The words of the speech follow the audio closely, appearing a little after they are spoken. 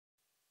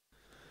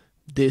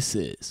This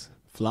is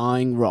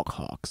Flying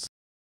RawkHawks.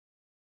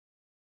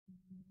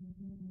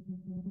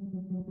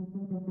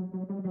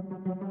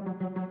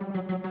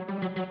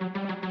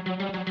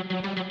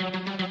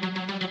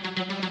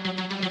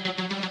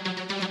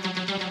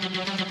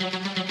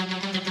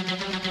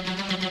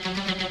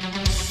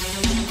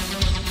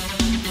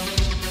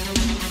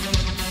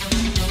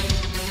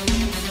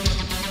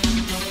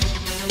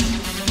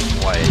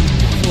 White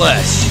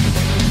flesh.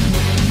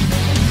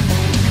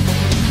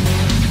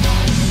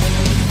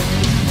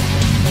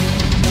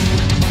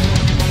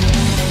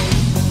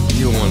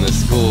 You in the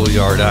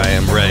schoolyard, I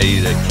am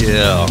ready to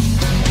kill.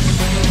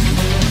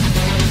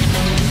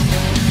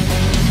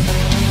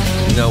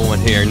 No one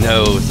here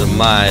knows of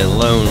my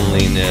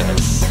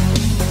loneliness.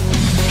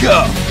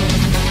 Go!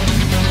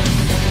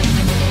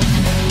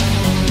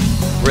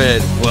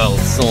 Red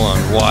welts on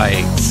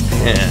white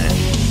skin.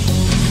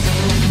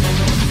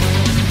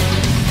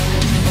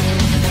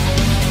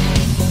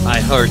 I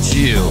hurt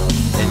you,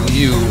 and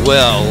you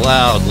wail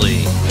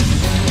loudly.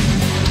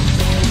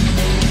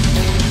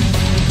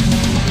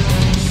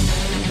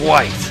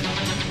 White.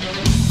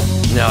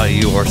 Now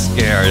you are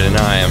scared and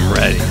I am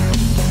ready.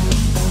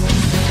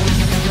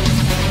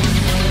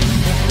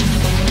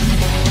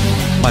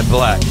 My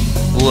black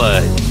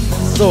blood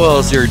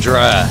soils your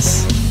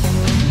dress.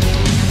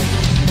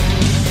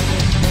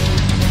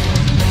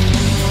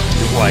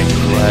 Your white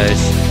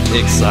flesh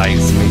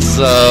excites me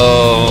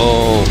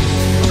so,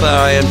 but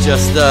I am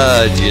just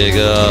a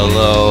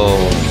gigolo.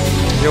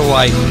 Your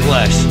white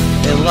flesh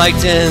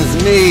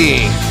enlightens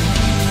me.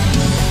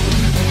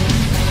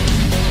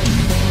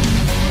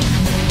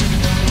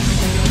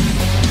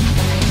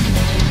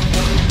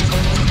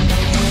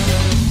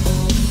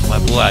 My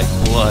black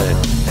blood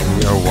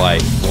and your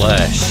white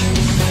flesh.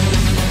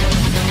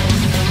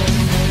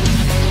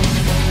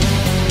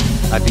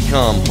 I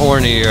become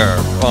hornier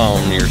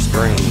from your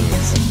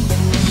screams.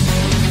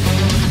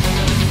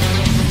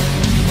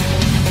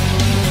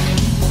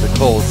 The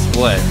cold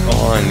sweat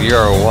on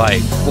your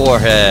white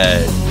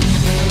forehead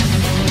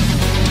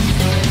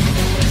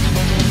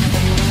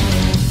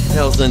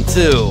tells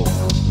into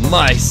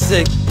my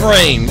sick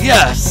brain,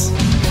 yes!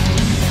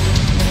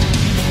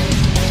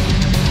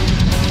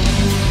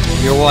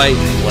 Your white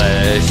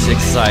flesh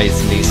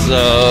excites me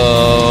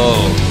so,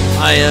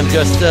 I am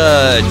just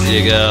a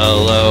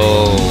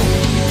gigolo.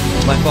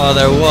 My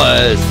father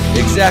was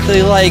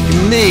exactly like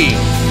me.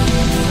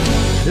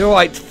 Your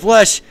white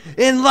flesh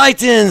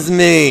enlightens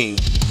me.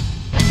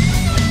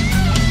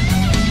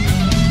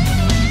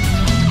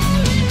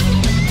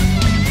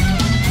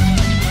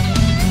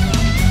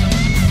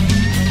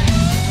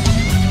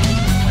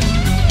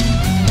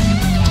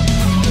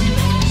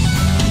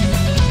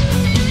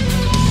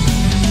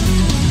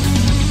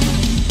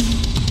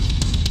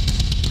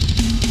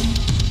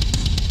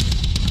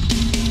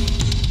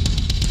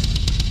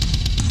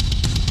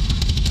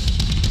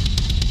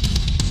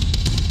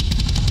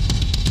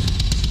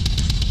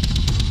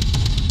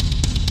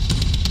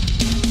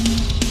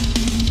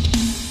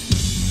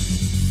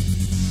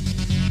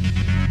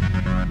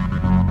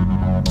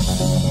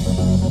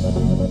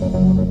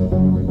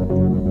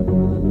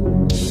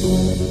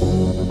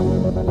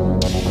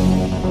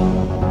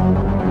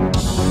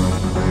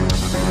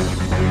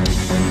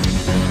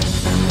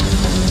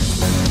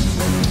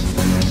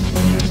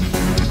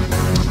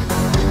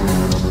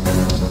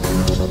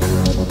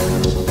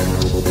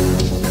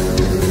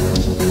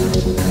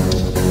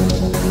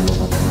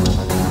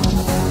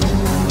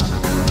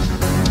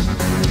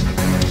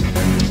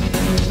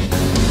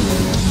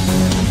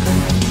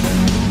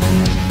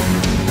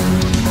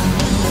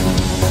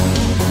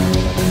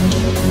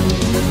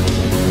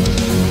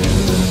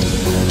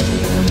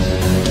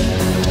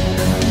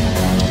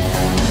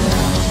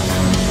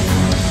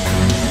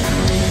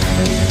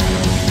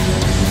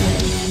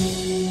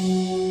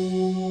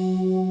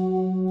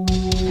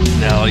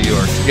 Now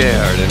you're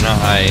scared and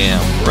I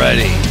am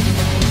ready.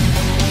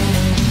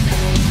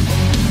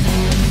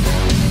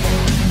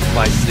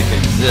 My sick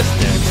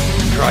existence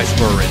cries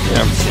for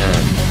redemption.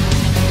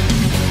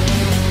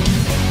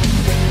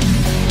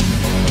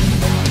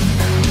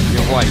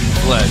 Your white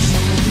flesh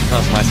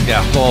becomes my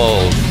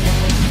scaffold.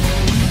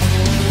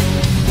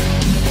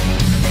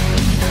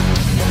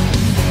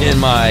 In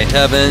my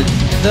heaven,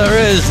 there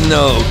is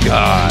no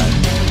God.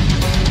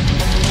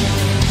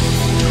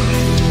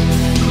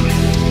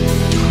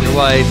 Your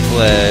white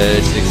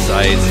flesh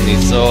excites me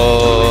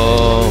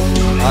so,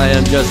 I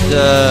am just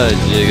a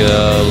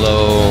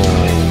gigolo.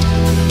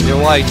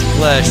 Your white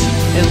flesh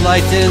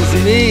enlightens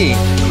me.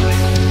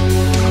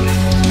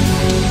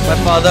 My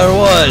father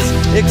was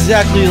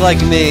exactly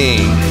like me.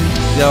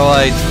 Your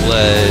white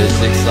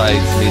flesh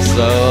excites me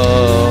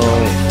so,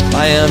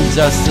 I am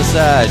just a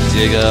sad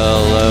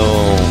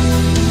gigolo.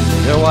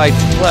 Your white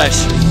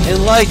flesh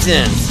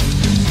enlightens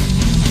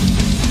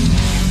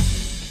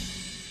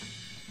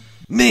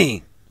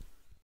me.